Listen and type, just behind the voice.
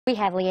We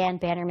have Liahann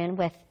Bannerman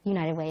with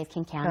United Way of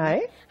King County.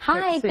 Hi.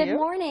 Hi, good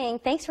morning.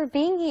 Thanks for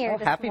being here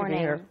this happy morning. to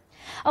be here.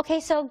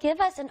 Okay, so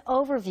give us an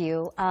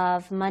overview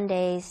of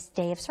Monday's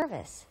Day of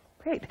Service.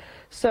 Great.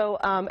 So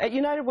at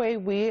United Way,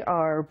 we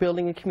are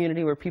building a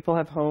community where people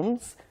have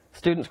homes,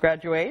 students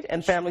graduate,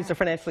 and families are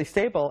financially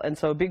stable. And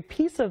so a big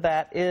piece of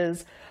that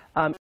is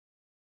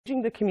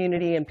engaging the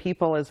community and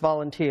people as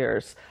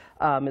volunteers.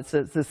 It's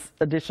this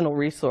additional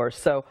resource.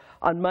 So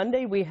on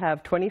Monday, we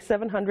have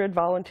 2,700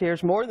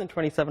 volunteers, more than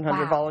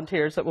 2,700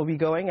 volunteers that will be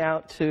going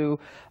out to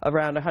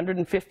around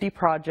 150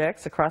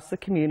 projects across the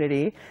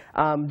community,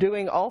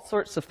 doing all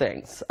sorts of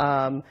things.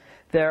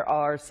 There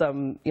are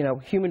some,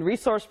 human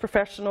resource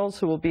professionals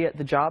who will be at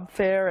the job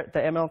fair at the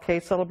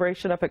MLK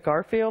celebration up at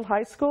Garfield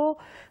High School.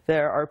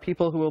 There are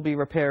people who will be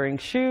repairing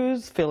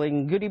shoes,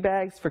 filling goodie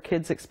bags for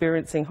kids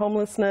experiencing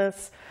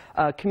homelessness,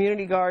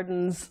 community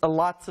gardens,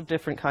 lots of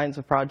different kinds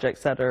of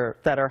projects that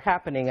are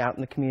happening out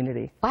in the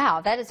community.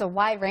 Wow, that is a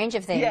wide range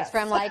of things,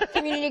 from like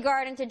community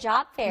garden to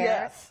job fair.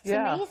 Yes. It's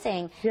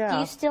amazing. Do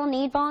you still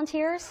need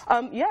volunteers?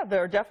 Yeah,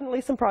 there are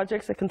definitely some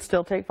projects that can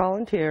still take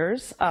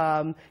volunteers.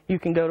 You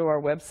can go to our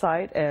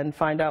website and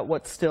find out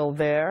what's still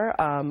there.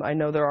 I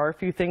know there are a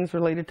few things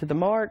related to the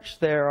march.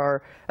 There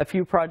are a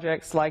few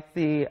projects like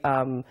the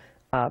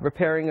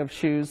repairing of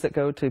shoes that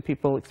go to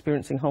people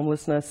experiencing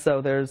homelessness. So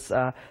there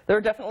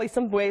are definitely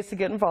some ways to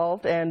get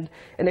involved, and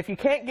if you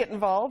can't get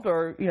involved,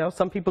 or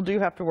some people do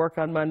have to work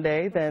on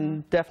Monday,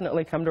 then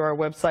definitely come to our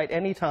website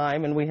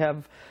anytime, and we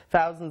have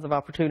thousands of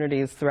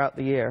opportunities throughout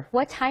the year.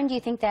 What time do you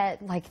think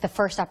that the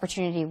first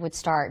opportunity would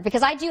start?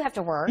 Because I do have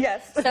to work.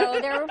 Yes. So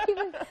there are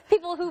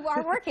people who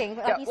are working,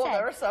 like you said. Well,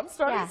 there are some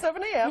starting at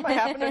 7 a.m. I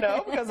happen to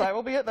know because I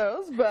will be at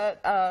those,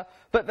 but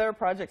there are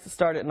projects that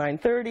start at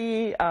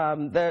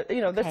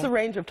 9:30. That's a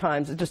range of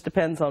times. It just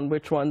depends on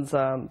which ones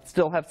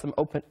still have some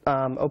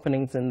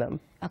openings in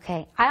them.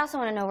 Okay. I also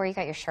want to know where you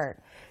got your shirt.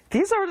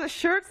 These are the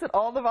shirts that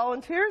all the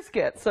volunteers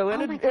get. So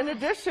in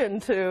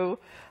addition to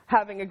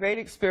having a great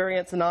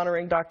experience and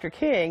honoring Dr.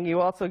 King, you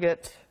also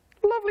get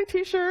a lovely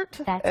T-shirt.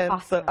 That's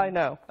awesome. So I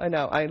know.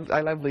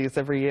 I love these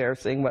every year,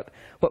 seeing what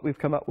we've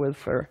come up with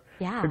for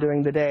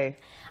doing the day.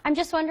 I'm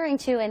just wondering,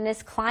 too, in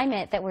this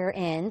climate that we're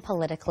in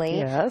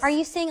politically, are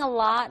you seeing a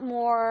lot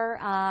more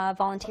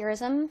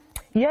volunteerism?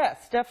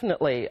 Yes,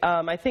 definitely.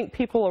 I think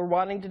people are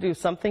wanting to do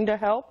something to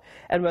help,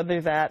 and whether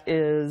that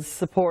is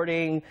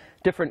supporting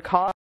different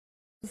causes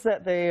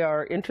that they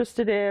are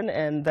interested in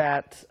and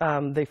that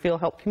they feel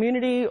help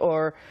community,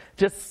 or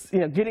just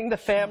getting the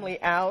family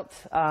out.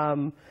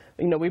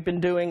 We've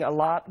been doing a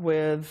lot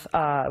with,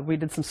 we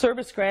did some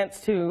service grants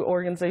to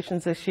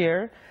organizations this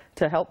year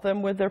to help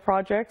them with their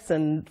projects,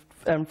 and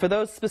for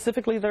those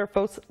specifically, they're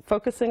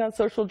focusing on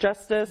social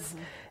justice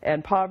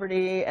and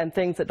poverty and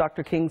things that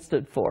Dr. King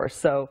stood for.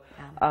 So,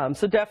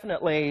 so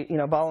definitely,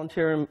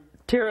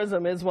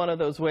 volunteerism is one of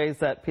those ways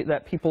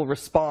that people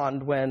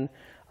respond when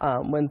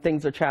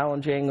things are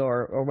challenging,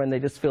 or when they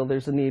just feel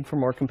there's a need for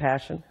more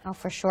compassion. Oh,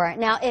 for sure.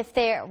 Now,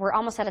 we're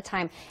almost out of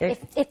time.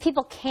 If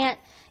people can't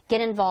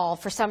get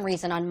involved for some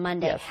reason on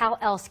Monday, how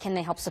else can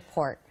they help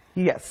support?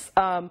 Yes.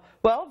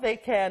 Well, they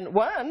can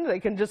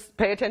just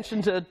pay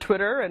attention to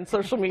Twitter and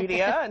social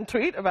media and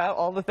tweet about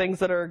all the things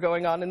that are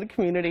going on in the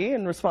community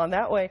and respond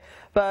that way.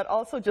 But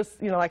also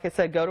just, like I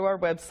said, go to our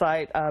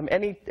website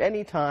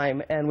any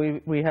time,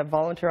 and we have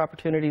volunteer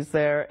opportunities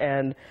there,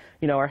 and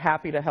are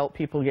happy to help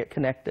people get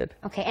connected.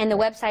 Okay, and the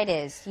website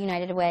is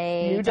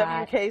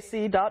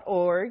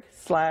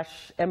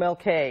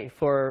UnitedWay.org/MLK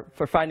for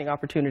finding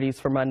opportunities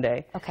for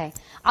Monday. Okay.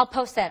 I'll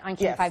post that on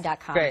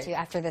king5.com too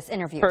after this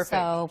interview. Perfect.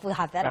 So we'll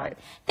have that on.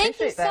 Thank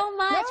you so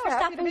much for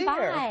stopping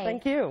by.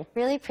 Thank you.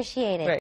 Really appreciate it.